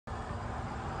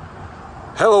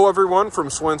Hello everyone from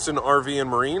Swenson RV and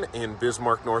Marine in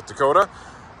Bismarck, North Dakota,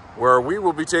 where we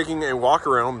will be taking a walk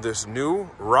around this new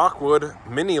Rockwood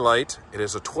Mini Lite. It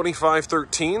is a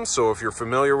 2513, so if you're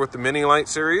familiar with the Mini Lite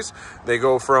series, they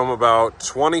go from about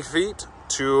 20 feet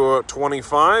to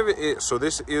 25. So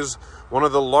this is one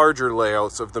of the larger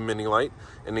layouts of the Mini Lite.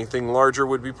 Anything larger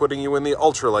would be putting you in the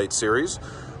Ultralight series.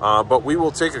 But we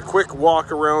will take a quick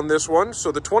walk around this one.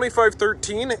 So the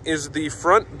 2513 is the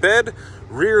front bed,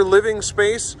 rear living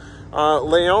space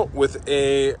layout with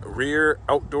a rear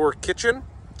outdoor kitchen.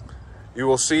 You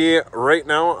will see right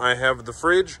now I have the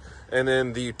fridge and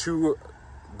then the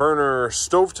 2-burner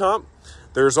stovetop.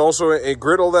 There's also a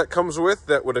griddle that comes with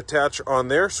that would attach on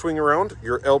there, swing around.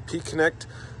 Your LP Connect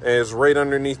is right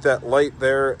underneath that light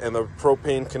there, and the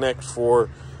propane connect for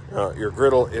your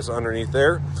griddle is underneath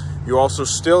there. You also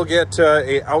still get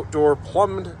a outdoor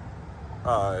plumbed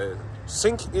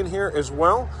sink in here as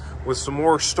well with some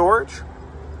more storage.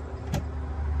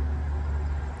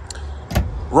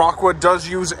 Rockwood does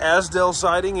use Azdel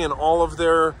siding in all of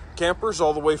their campers,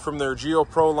 all the way from their Geo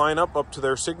Pro lineup up to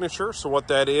their Signature. So what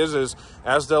that is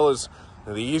Azdel is,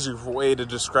 the easy way to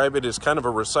describe it is kind of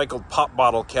a recycled pop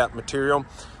bottle cap material.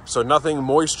 So nothing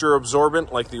moisture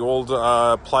absorbent like the old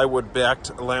plywood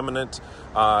backed laminate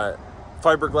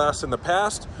fiberglass in the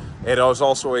past. It is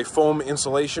also a foam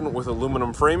insulation with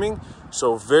aluminum framing.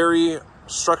 So very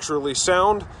structurally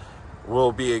sound,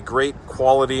 will be a great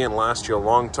quality and last you a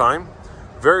long time.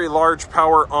 Very large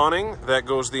power awning that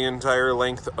goes the entire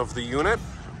length of the unit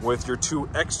with your 2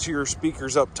 X-tier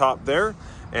speakers up top there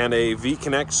and a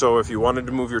V-Connect. So if you wanted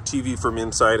to move your TV from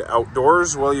inside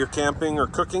outdoors while you're camping or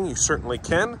cooking, you certainly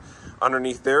can.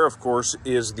 Underneath there, of course,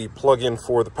 is the plug-in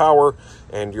for the power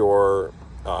and your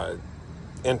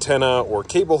antenna or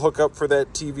cable hookup for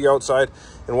that TV outside.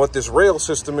 And what this rail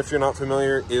system, if you're not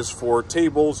familiar, is for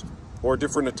tables or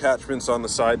different attachments on the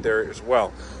side there as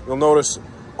well. You'll notice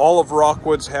all of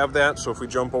Rockwood's have that. So if we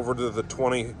jump over to the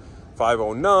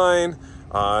 2509,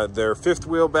 their 5th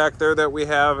wheel back there that we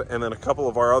have, and then a couple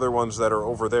of our other ones that are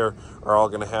over there are all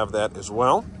going to have that as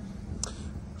well.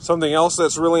 Something else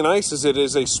that's really nice is it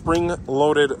is a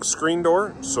spring-loaded screen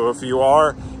door. So if you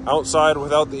are outside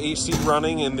without the AC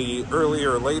running in the early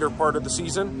or later part of the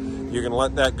season, you can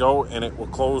let that go and it will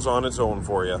close on its own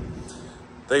for you.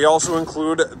 They also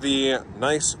include the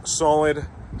nice solid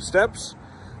steps,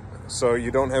 so you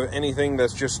don't have anything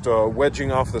that's just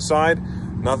wedging off the side.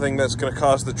 Nothing that's going to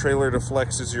cause the trailer to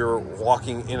flex as you're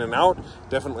walking in and out.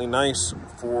 Definitely nice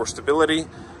for stability.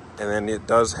 And then it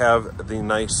does have the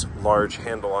nice large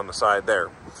handle on the side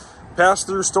there.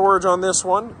 Pass-through storage on this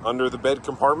one under the bed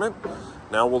compartment.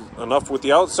 Now enough with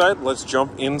the outside, let's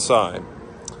jump inside.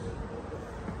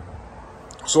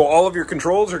 So all of your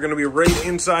controls are going to be right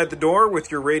inside the door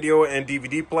with your radio and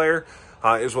DVD player,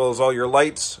 as well as all your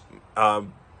lights,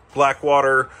 black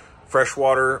water, fresh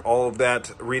water, all of that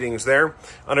readings there.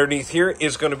 Underneath here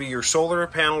is going to be your solar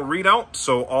panel readout.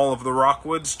 So all of the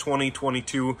Rockwoods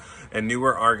 2022 and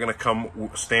newer are going to come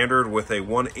standard with a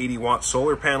 180 watt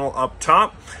solar panel up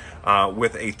top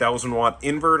with a 1000 watt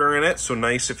inverter in it. So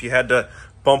nice if you had to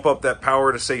bump up that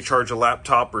power to, say, charge a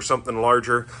laptop or something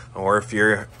larger, or if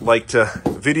you like to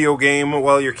video game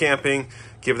while you're camping,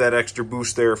 give that extra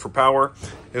boost there for power,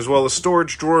 as well as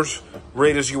storage drawers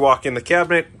right as you walk in the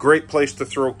cabinet. Great place to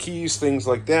throw keys, things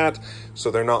like that, so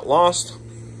they're not lost.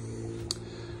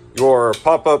 Your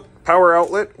pop-up power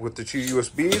outlet with the 2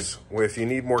 USBs. If you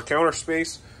need more counter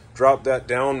space, drop that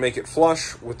down, make it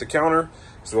flush with the counter,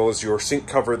 as well as your sink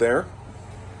cover there.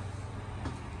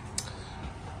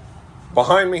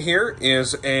 Behind me here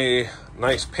is a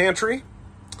nice pantry,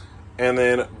 and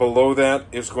then below that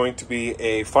is going to be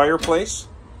a fireplace.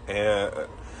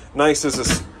 Nice as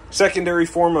a secondary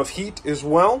form of heat as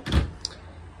well.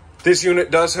 This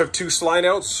unit does have 2 slide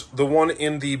outs. The one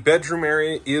in the bedroom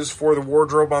area is for the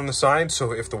wardrobe on the side,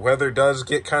 so if the weather does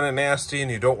get kind of nasty and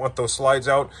you don't want those slides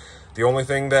out, the only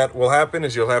thing that will happen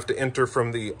is you'll have to enter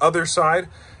from the other side,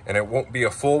 and it won't be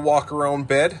a full walk around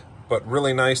bed, but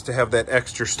really nice to have that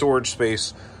extra storage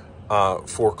space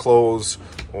for clothes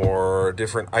or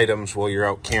different items while you're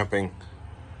out camping.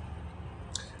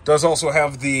 Does also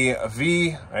have the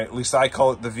V, at least I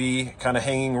call it the V, kind of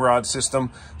hanging rod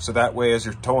system. So that way as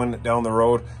you're towing it down the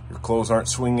road, your clothes aren't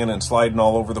swinging and sliding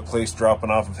all over the place, dropping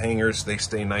off of hangers. They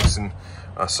stay nice and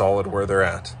solid where they're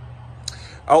at.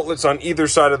 Outlets on either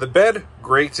side of the bed.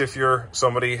 Great if you're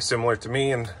somebody similar to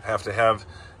me and have to have,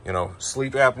 you know,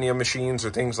 sleep apnea machines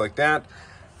or things like that,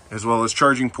 as well as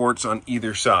charging ports on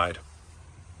either side.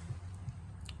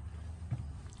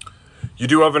 You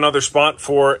do have another spot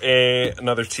for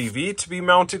another TV to be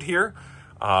mounted here.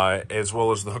 as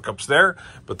well as the hookups there.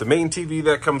 But the main TV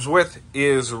that comes with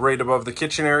is right above the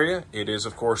kitchen area. It is,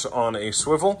 of course, on a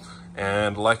swivel.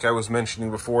 And like I was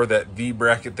mentioning before, that V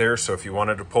bracket there. So if you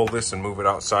wanted to pull this and move it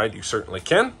outside, you certainly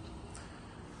can.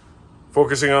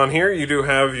 Focusing on here, you do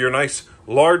have your nice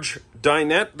large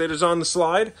dinette that is on the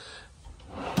slide,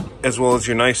 as well as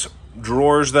your nice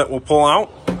drawers that will pull out.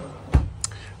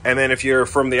 And then if you're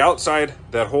from the outside,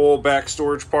 that whole back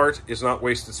storage part is not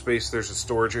wasted space. There's a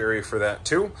storage area for that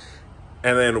too.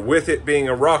 And then with it being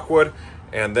a Rockwood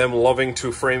and them loving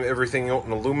to frame everything out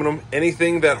in aluminum,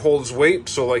 anything that holds weight,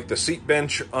 so like the seat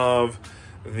bench of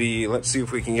the, let's see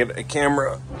if we can get a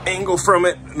camera angle from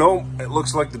it. No, it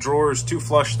looks like the drawer is too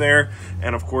flush there.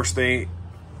 And of course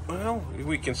well,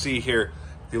 we can see here,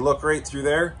 if you look right through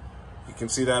there, you can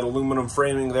see that aluminum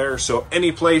framing there. So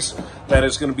any place that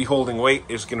is going to be holding weight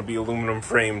is going to be aluminum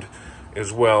framed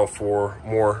as well for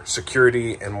more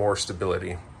security and more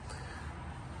stability.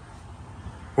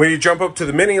 When you jump up to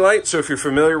the Mini Lite, so if you're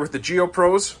familiar with the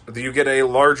GeoPros, you get a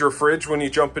larger fridge when you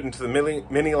jump into the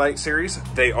Mini Lite series.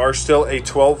 They are still a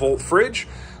 12-volt fridge,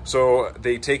 so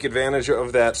they take advantage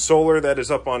of that solar that is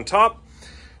up on top.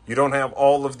 You don't have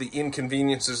all of the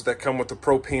inconveniences that come with the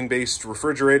propane-based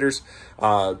refrigerators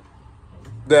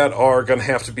that are going to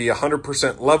have to be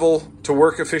 100% level to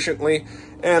work efficiently,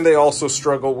 and they also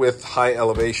struggle with high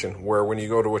elevation, where when you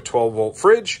go to a 12-volt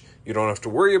fridge, you don't have to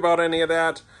worry about any of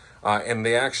that. And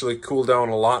they actually cool down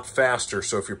a lot faster.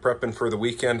 So if you're prepping for the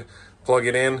weekend, plug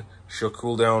it in, she'll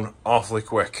cool down awfully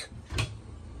quick.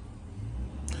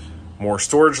 More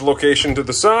storage location to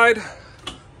the side.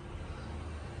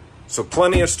 So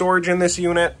plenty of storage in this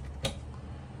unit.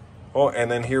 Oh, and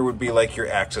then here would be like your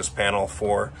access panel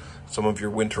for some of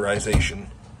your winterization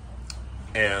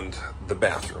and the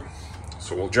bathroom.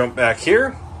 So we'll jump back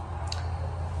here.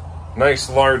 Nice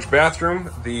large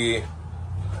bathroom. The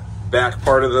back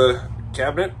part of the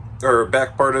cabinet, or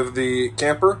back part of the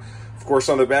camper. Of course,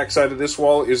 on the back side of this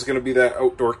wall is going to be that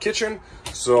outdoor kitchen.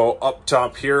 So up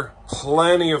top here,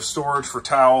 plenty of storage for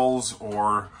towels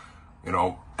or, you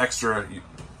know, extra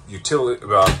utility,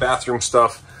 bathroom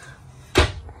stuff.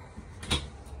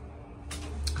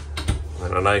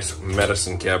 And a nice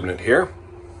medicine cabinet here.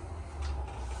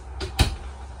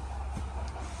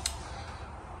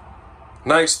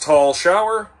 Nice tall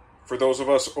shower. For those of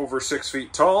us over 6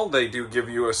 feet tall, they do give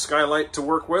you a skylight to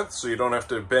work with, so you don't have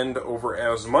to bend over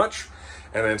as much.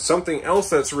 And then something else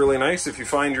that's really nice, if you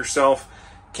find yourself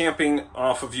camping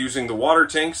off of using the water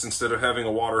tanks instead of having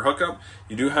a water hookup,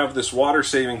 you do have this water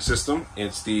saving system.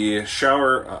 It's the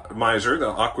shower miser,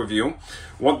 the AquaView.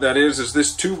 What that is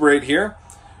this tube right here.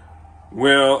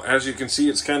 Well, as you can see,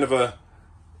 it's kind of a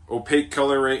opaque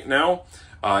color right now.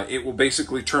 It will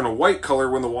basically turn a white color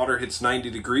when the water hits 90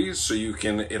 degrees, so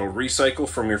it'll recycle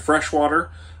from your fresh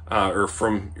water, or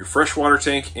from your freshwater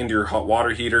tank into your hot water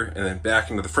heater, and then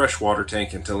back into the freshwater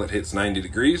tank until it hits 90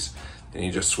 degrees. Then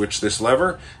you just switch this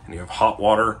lever, and you have hot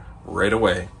water right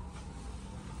away.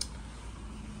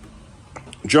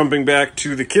 Jumping back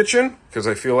to the kitchen, because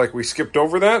I feel like we skipped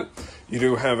over that, you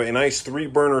do have a nice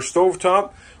 3-burner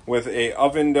stovetop with a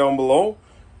oven down below.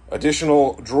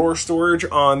 Additional drawer storage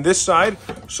on this side,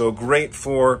 so great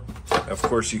for, of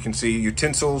course, you can see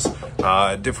utensils,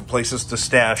 different places to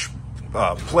stash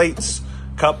plates,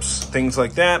 cups, things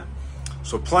like that.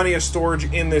 So plenty of storage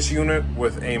in this unit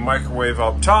with a microwave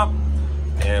up top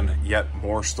and yet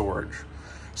more storage.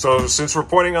 So since we're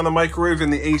pointing on the microwave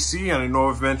and the AC, and I know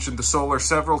I've mentioned the solar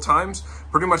several times,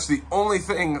 pretty much the only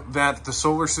thing that the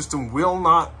solar system will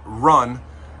not run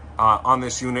on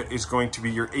this unit is going to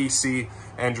be your AC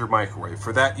and your microwave.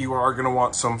 For that, you are going to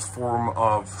want some form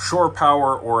of shore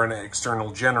power or an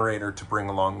external generator to bring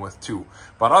along with too.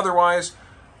 But otherwise,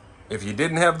 if you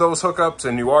didn't have those hookups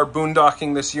and you are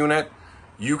boondocking this unit,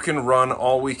 you can run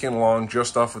all weekend long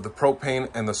just off of the propane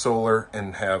and the solar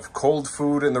and have cold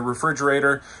food in the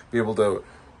refrigerator, be able to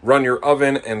run your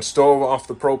oven and stove off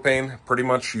the propane. Pretty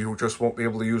much you just won't be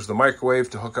able to use the microwave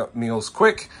to hook up meals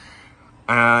quick,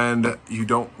 and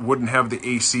you wouldn't have the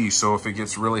AC, so if it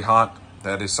gets really hot,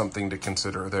 that is something to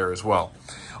consider there as well.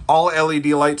 All LED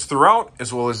lights throughout,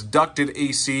 as well as ducted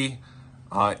AC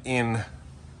in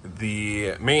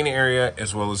the main area,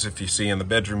 as well as if you see in the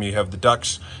bedroom, you have the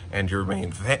ducts and your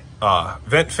main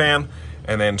vent fan,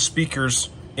 and then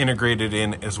speakers integrated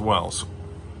in as well. So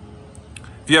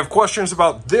if you have questions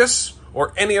about this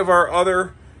or any of our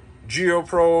other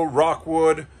GeoPro,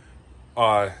 Rockwood,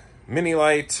 Mini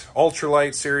Lite,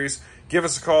 Ultralight series, give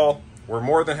us a call. We're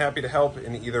more than happy to help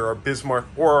in either our Bismarck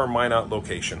or our Minot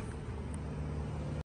location.